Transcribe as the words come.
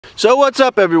So what's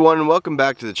up everyone, and welcome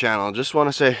back to the channel. Just want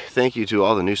to say thank you to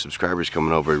all the new subscribers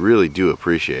coming over. I really do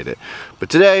appreciate it. But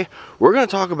today we're going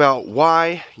to talk about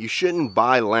why you shouldn't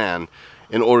buy land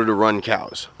in order to run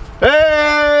cows.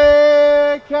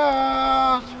 Hey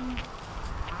cows!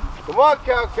 Come on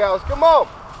cows, come on!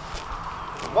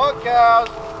 Come on cows!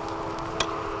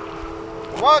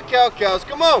 Come on cows,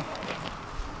 come on!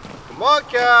 Come on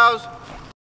cows!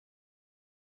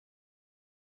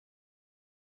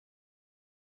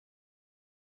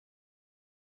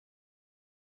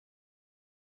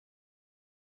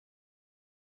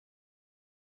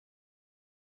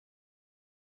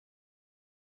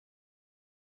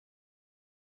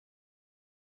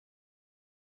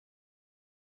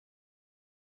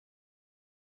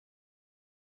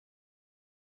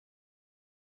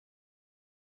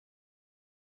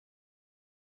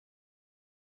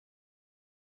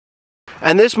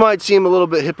 And this might seem a little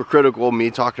bit hypocritical, me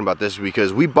talking about this,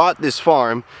 because we bought this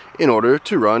farm in order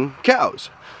to run cows.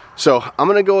 So I'm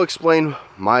gonna go explain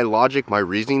my logic, my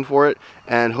reasoning for it,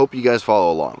 and hope you guys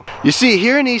follow along. You see,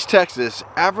 here in East Texas,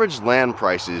 average land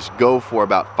prices go for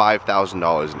about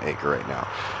 $5,000 an acre right now.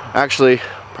 Actually,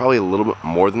 probably a little bit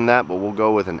more than that, but we'll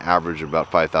go with an average of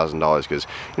about $5,000 because,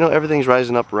 you know, everything's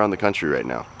rising up around the country right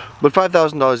now. But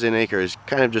 $5,000 an acre is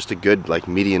kind of just a good, like,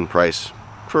 median price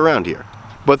for around here.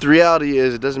 But the reality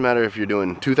is, it doesn't matter if you're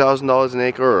doing $2,000 an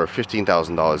acre or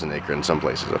 $15,000 an acre in some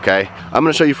places, okay? I'm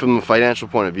gonna show you from a financial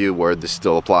point of view where this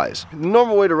still applies. The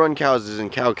normal way to run cows is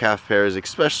in cow-calf pairs,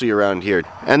 especially around here.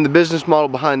 And the business model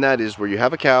behind that is where you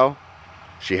have a cow,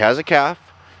 she has a calf,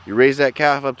 you raise that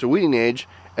calf up to weaning age,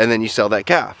 and then you sell that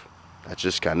calf. That's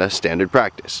just kind of standard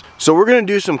practice. So we're gonna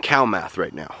do some cow math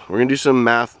right now. We're gonna do some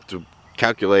math to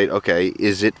calculate, okay,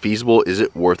 is it feasible, is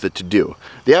it worth it to do?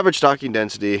 The average stocking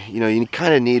density, you know, you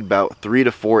kind of need about 3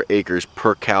 to 4 acres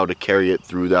per cow to carry it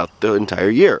throughout the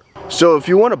entire year. So if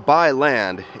you want to buy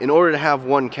land, in order to have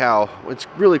one cow, it's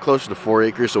really closer to 4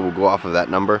 acres, so we'll go off of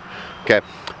that number, okay?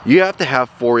 You have to have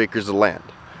 4 acres of land.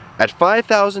 At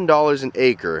 $5,000 an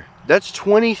acre, that's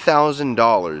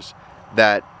 $20,000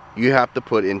 that you have to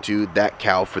put into that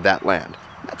cow for that land.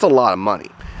 That's a lot of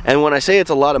money. And when I say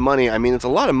it's a lot of money, I mean it's a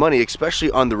lot of money,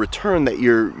 especially on the return that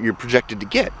you're projected to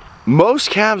get. Most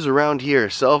calves around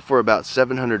here sell for about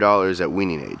 $700 at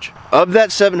weaning age. Of that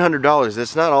 $700,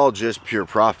 that's not all just pure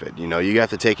profit. You know, you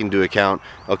have to take into account,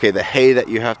 okay, the hay that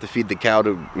you have to feed the cow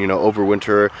to, you know,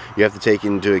 overwinter. You have to take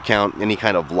into account any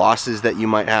kind of losses that you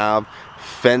might have,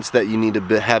 fence that you need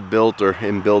to have built or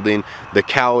in building, the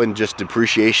cow and just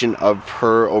depreciation of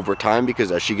her over time,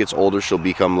 because as she gets older she'll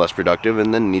become less productive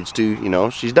and then needs to, you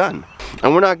know, she's done.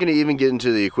 And we're not going to even get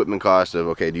into the equipment cost of,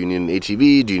 okay, do you need an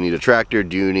ATV, do you need a tractor,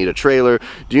 do you need a trailer,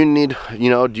 do you need, you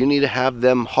know, do you need to have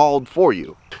them hauled for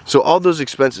you? So all those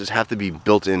expenses have to be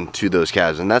built into those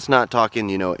calves, and that's not talking,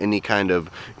 you know, any kind of,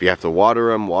 if you have to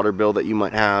water them, water bill that you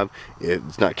might have.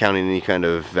 It's not counting any kind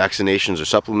of vaccinations or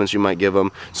supplements you might give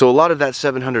them. So a lot of that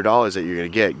 $700 that you're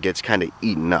going to get gets kind of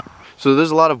eaten up. So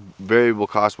there's a lot of variable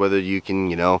costs, whether you can,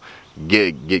 you know,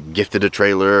 get gifted a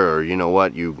trailer, or, you know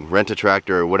what, you rent a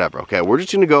tractor or whatever. Okay, we're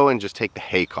just going to go and just take the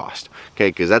hay cost, okay,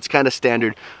 because that's kind of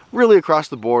standard really across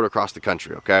the board, across the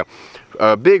country, okay?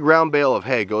 A big round bale of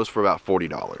hay goes for about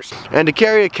 $40. And to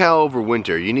carry a cow over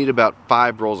winter, you need about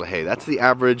 5 rolls of hay. That's the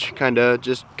average kind of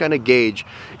gauge.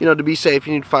 You know, to be safe,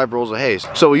 you need 5 rolls of hay.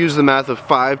 So we use the math of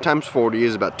 5 times 40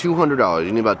 is about $200.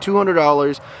 You need about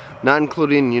 $200, not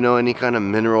including, you know, any kind of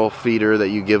mineral feeder that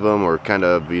you give them, or kind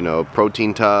of, you know,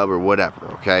 protein tub or whatever,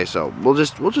 okay? So we'll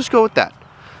just go with that.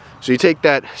 So you take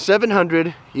that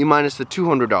 $700, you minus the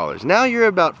 $200. Now you're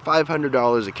about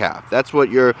 $500 a calf. That's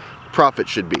what your profit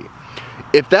should be.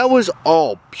 If that was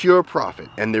all pure profit,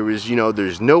 and there was, you know,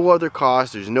 there's no other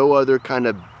cost, there's no other kind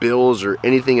of bills or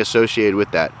anything associated with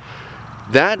that,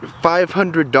 that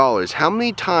 $500, how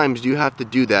many times do you have to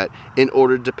do that in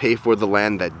order to pay for the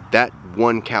land that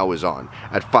one cow is on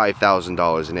at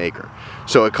 $5,000 an acre?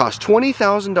 So it costs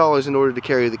 $20,000 in order to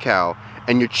carry the cow,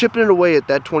 and you're chipping it away at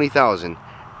that $20,000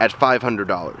 at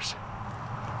 $500.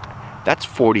 That's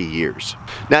 40 years.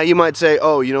 Now you might say,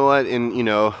 oh, you know what, in, you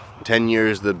know, 10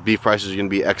 years the beef prices are going to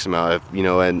be X amount. If, you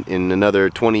know, and in another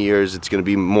 20 years it's going to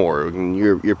be more.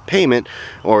 Your payment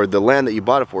or the land that you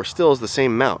bought it for still is the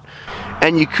same amount.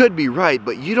 And you could be right,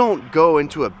 but you don't go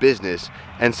into a business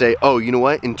and say, oh, you know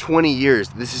what, in 20 years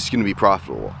this is going to be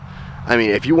profitable. I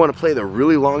mean, if you want to play the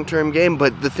really long-term game,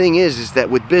 but the thing is that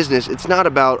with business, it's not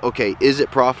about, okay, is it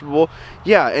profitable?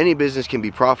 Yeah, any business can be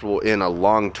profitable in a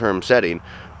long-term setting,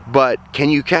 but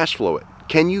can you cash flow it?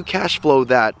 Can you cash flow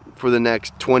that for the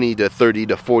next 20 to 30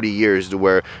 to 40 years, to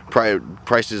where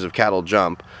prices of cattle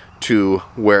jump to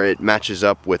where it matches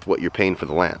up with what you're paying for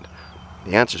the land?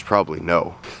 The answer is probably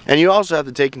no. And you also have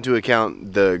to take into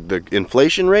account the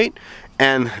inflation rate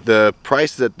and the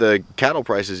price that the cattle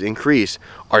prices increase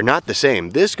are not the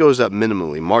same. This goes up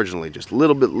minimally, marginally, just a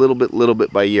little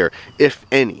bit by year, if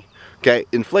any. Okay,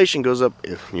 inflation goes up,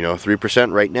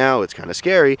 3% right now. It's kind of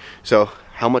scary. So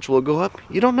how much will it go up?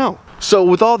 You don't know. So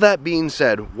with all that being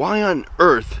said, why on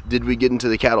earth did we get into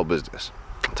the cattle business?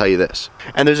 I'll tell you this.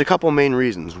 And there's a couple main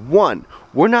reasons. One,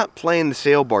 we're not playing the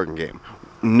sale barn game.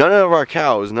 None of our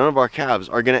cows, none of our calves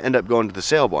are going to end up going to the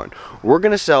sale barn. We're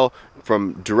going to sell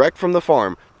direct from the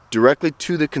farm directly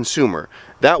to the consumer.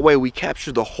 That way we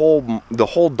capture the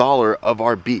whole dollar of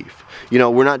our beef.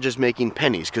 We're not just making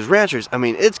pennies, because ranchers, I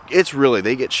mean, it's really,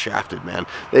 they get shafted, man.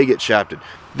 They get shafted.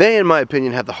 They, in my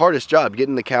opinion, have the hardest job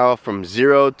getting the cow from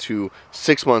 0 to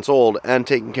 6 months old and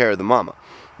taking care of the mama.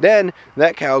 Then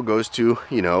that cow goes to,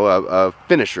 a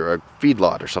finisher, a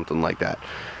feedlot or something like that.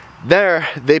 There,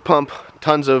 they pump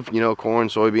tons of, corn,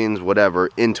 soybeans, whatever,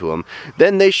 into them.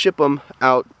 Then they ship them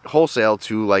out wholesale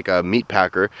to like a meat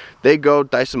packer. They go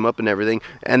dice them up and everything.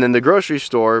 And then the grocery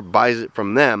store buys it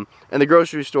from them. And the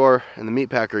grocery store and the meat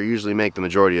packer usually make the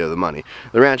majority of the money.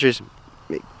 The ranchers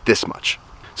make this much.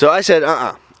 So I said,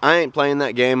 I ain't playing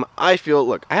that game. I feel,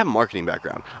 look, I have a marketing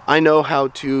background. I know how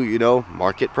to,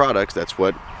 market products. That's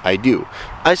what I do.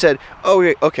 I said,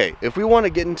 okay, if we want to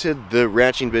get into the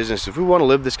ranching business, if we want to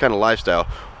live this kind of lifestyle,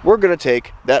 we're going to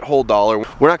take that whole dollar.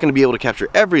 We're not going to be able to capture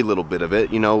every little bit of it.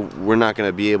 We're not going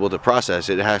to be able to process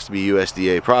it. It has to be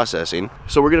USDA processing.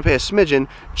 So we're going to pay a smidgen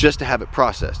just to have it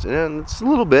processed. And it's a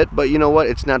little bit, but you know what?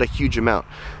 It's not a huge amount.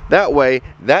 That way,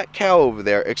 that cow over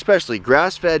there, especially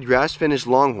grass-fed, grass-finished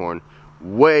Longhorn,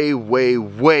 way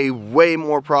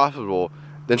more profitable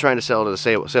than trying to sell to the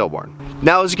sale barn.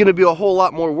 Now, it's going to be a whole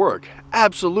lot more work.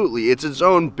 Absolutely, it's its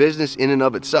own business in and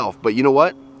of itself, but you know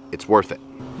what? It's worth it.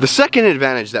 The second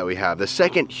advantage that we have, the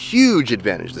second huge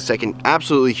advantage, the second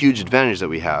absolutely huge advantage that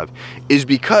we have is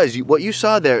because what you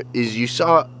saw there is you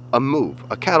saw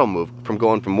a cattle move from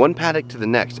going from one paddock to the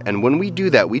next. And when we do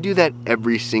that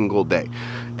every single day.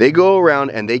 They go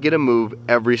around and they get a move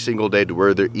every single day to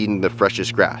where they're eating the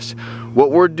freshest grass.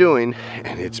 What we're doing,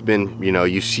 and it's been,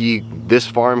 you see this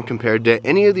farm compared to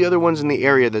any of the other ones in the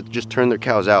area that just turn their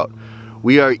cows out,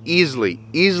 we are easily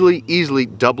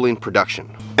doubling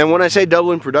production. And when I say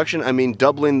doubling production, I mean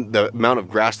doubling the amount of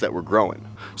grass that we're growing.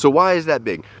 So why is that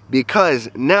big? Because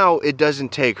now it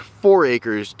doesn't take 4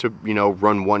 acres to,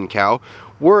 run one cow.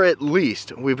 We've at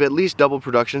least doubled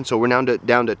production, so we're now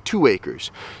down to 2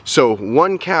 acres. So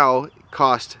one cow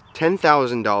cost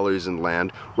 $10,000 in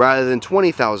land rather than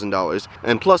 $20,000,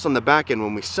 and plus on the back end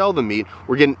when we sell the meat,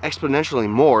 we're getting exponentially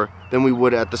more than we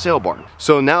would at the sale barn.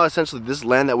 So now essentially this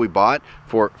land that we bought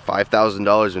for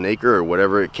 $5,000 an acre or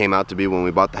whatever it came out to be when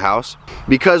we bought the house,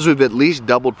 because we've at least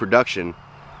doubled production,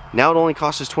 now it only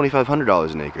costs us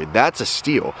 $2,500 an acre. That's a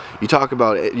steal. You talk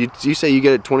about it, you say you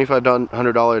get a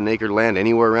 $2,500 an acre land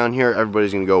anywhere around here,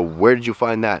 everybody's gonna go, where did you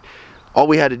find that? All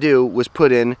we had to do was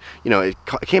put in, it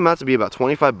came out to be about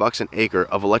 25 bucks an acre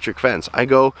of electric fence. I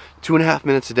go 2.5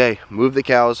 minutes a day, move the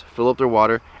cows, fill up their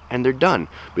water, and they're done.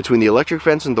 Between the electric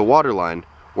fence and the water line,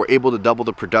 we're able to double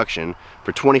the production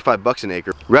for 25 bucks an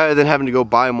acre, rather than having to go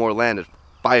buy more land at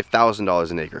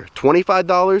 $5,000 an acre.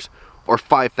 $25 or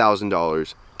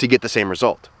 $5,000 to get the same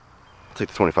result. I'll take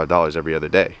the $25 every other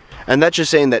day. And that's just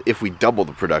saying that if we double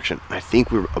the production, I think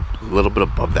we're a little bit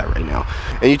above that right now.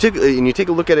 And you take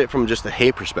a look at it from just the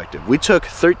hay perspective. We took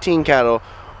 13 cattle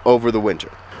over the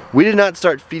winter. We did not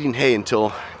start feeding hay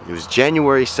until it was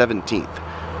January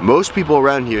 17th. Most people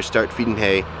around here start feeding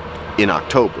hay in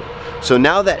October. So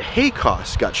now that hay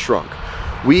costs got shrunk,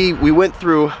 we went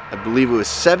through, I believe it was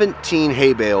 17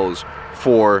 hay bales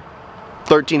for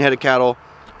 13 head of cattle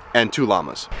and 2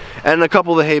 llamas. And a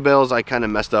couple of the hay bales I kind of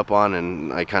messed up on,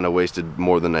 and I kind of wasted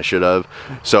more than I should have.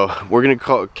 So we're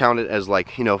gonna count it as like,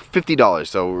 $50.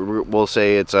 So we'll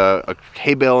say it's a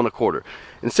hay bale and a quarter.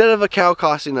 Instead of a cow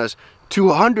costing us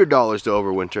 $200 to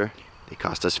overwinter, they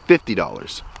cost us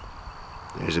 $50.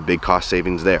 There's a big cost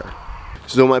savings there.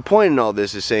 So my point in all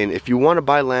this is saying, if you want to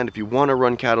buy land, if you want to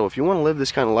run cattle, if you want to live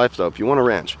this kind of lifestyle, if you want to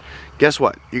ranch, guess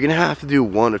what? You're gonna have to do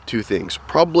one of 2 things.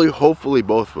 Probably, hopefully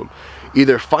both of them.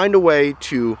 Either find a way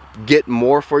to get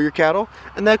more for your cattle,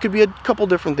 and that could be a couple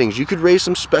different things. You could raise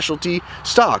some specialty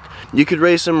stock. You could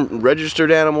raise some registered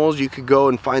animals. You could go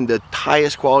and find the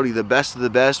highest quality, the best of the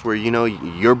best, where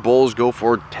your bulls go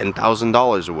for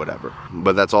 $10,000 or whatever.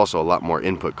 But that's also a lot more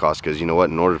input cost, because you know what?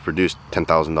 In order to produce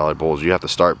 $10,000 bulls, you have to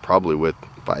start probably with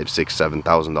 $5,000, $6,000,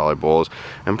 $7,000 bulls,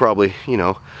 and probably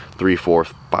 $3,000,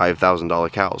 $4,000,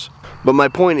 $5,000 cows. But my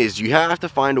point is, you have to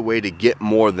find a way to get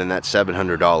more than that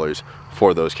 $700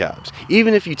 for those calves.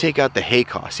 Even if you take out the hay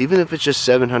costs, even if it's just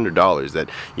 $700 that,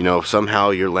 you know,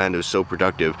 somehow your land is so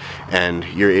productive and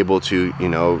you're able to, you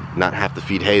know, not have to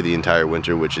feed hay the entire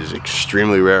winter, which is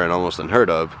extremely rare and almost unheard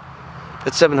of,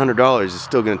 that $700 is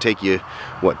still going to take you,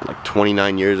 what, like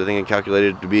 29 years, I think I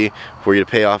calculated it to be, for you to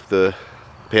pay off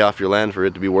your land for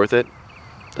it to be worth it.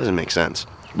 Doesn't make sense.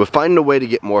 But finding a way to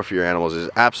get more for your animals is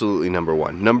absolutely number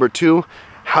one. Number two,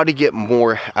 how to get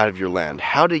more out of your land,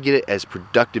 how to get it as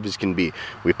productive as can be.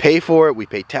 We pay for it, we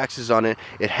pay taxes on it,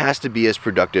 it has to be as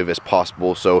productive as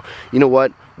possible. So you know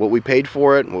what we paid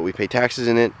for it, what we pay taxes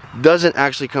in it, doesn't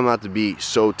actually come out to be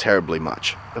so terribly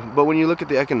much. But when you look at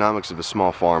the economics of a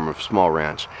small farm or a small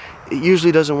ranch, it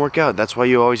usually doesn't work out. That's why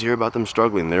you always hear about them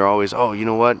struggling. They're always, oh, you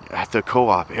know what, at the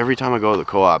co-op, every time I go to the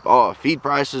co-op, oh, feed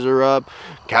prices are up,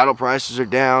 cattle prices are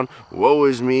down, woe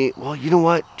is me. Well, you know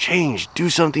what, change, do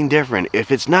something different.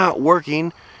 If it's not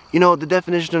working, you know, the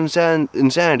definition of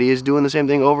insanity is doing the same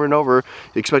thing over and over,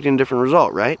 expecting a different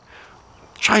result, right?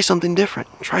 Try something different.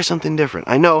 Try something different.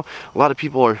 I know a lot of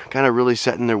people are kind of really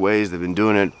set in their ways. They've been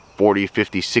doing it 40,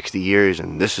 50, 60 years,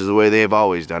 and this is the way they've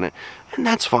always done it. And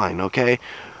that's fine, okay?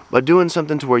 But doing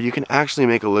something to where you can actually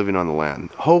make a living on the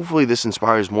land. Hopefully this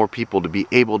inspires more people to be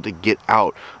able to get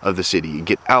out of the city,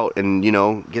 get out and, you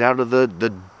know, get out of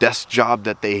the desk job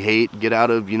that they hate, get out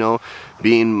of, you know,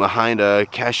 being behind a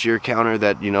cashier counter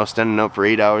that, you know, standing up for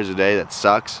 8 hours a day, that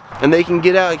sucks. And they can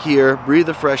get out here, breathe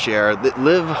the fresh air,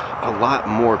 live a lot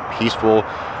more peaceful,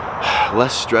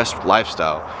 less stressed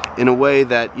lifestyle in a way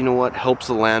that, you know what, helps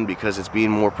the land because it's being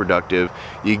more productive.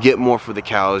 You get more for the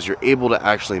cows, you're able to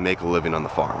actually make a living on the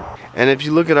farm. And if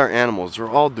you look at our animals, they're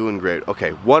all doing great.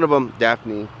 Okay, one of them,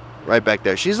 Daphne, right back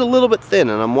there, she's a little bit thin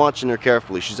and I'm watching her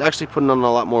carefully. She's actually putting on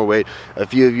a lot more weight. A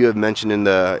few of you have mentioned in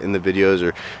the videos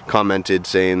or commented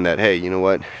saying that, hey, you know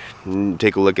what,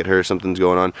 take a look at her, something's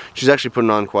going on. She's actually putting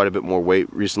on quite a bit more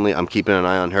weight recently. I'm keeping an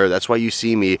eye on her. That's why you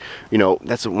see me, you know,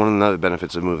 that's one of the other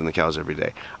benefits of moving the cows every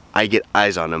day. I get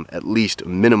eyes on them at least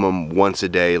minimum once a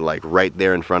day, like right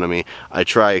there in front of me. I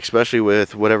try, especially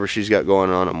with whatever she's got going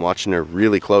on, I'm watching her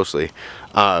really closely.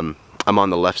 I'm on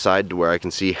the left side to where I can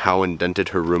see how indented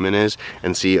her rumen is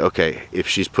and see, okay, if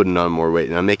she's putting on more weight.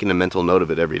 And I'm making a mental note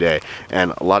of it every day.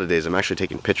 And a lot of days I'm actually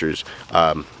taking pictures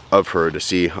of her to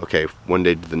see, okay, one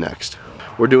day to the next.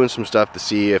 We're doing some stuff to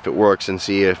see if it works and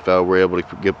see if we're able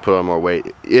to put on more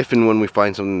weight. If and when we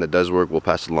find something that does work, we'll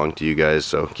pass it along to you guys,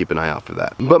 so keep an eye out for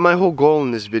that. But my whole goal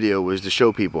in this video was to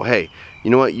show people, hey, you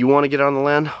know what, you want to get on the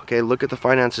land? Okay, look at the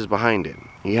finances behind it.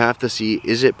 You have to see,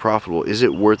 is it profitable? Is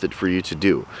it worth it for you to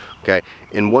do? Okay,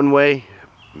 in one way,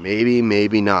 maybe,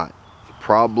 maybe not.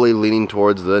 Probably leaning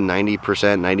towards the 90%,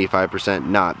 95%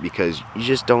 not, because you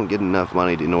just don't get enough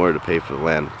money in order to pay for the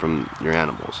land from your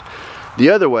animals. The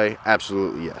other way,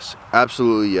 absolutely yes.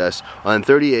 Absolutely yes. On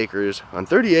 30 acres,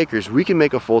 we can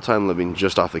make a full-time living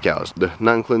just off the cows.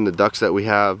 Not including the ducks that we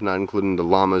have, not including the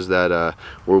llamas that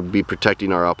we'll be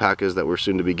protecting, our alpacas that we're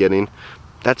soon to be getting.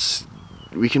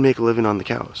 We can make a living on the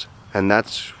cows. And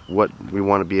that's what we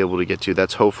want to be able to get to.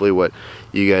 That's hopefully what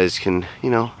you guys can, you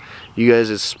know, you guys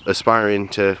is aspiring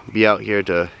to be out here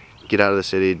to get out of the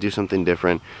city, do something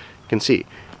different, can see.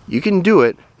 You can do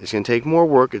it. It's going to take more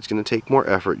work, it's going to take more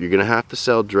effort. You're going to have to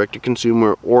sell direct to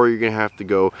consumer, or you're going to have to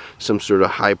go some sort of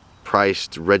high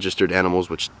priced registered animals,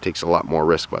 which takes a lot more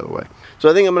risk, by the way. So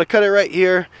I think I'm going to cut it right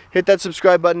here. Hit that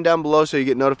subscribe button down below so you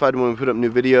get notified when we put up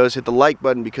new videos. Hit the like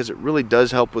button because it really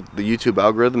does help with the YouTube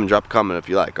algorithm, and drop a comment if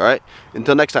you like. Alright,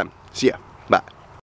 until next time, see ya, bye.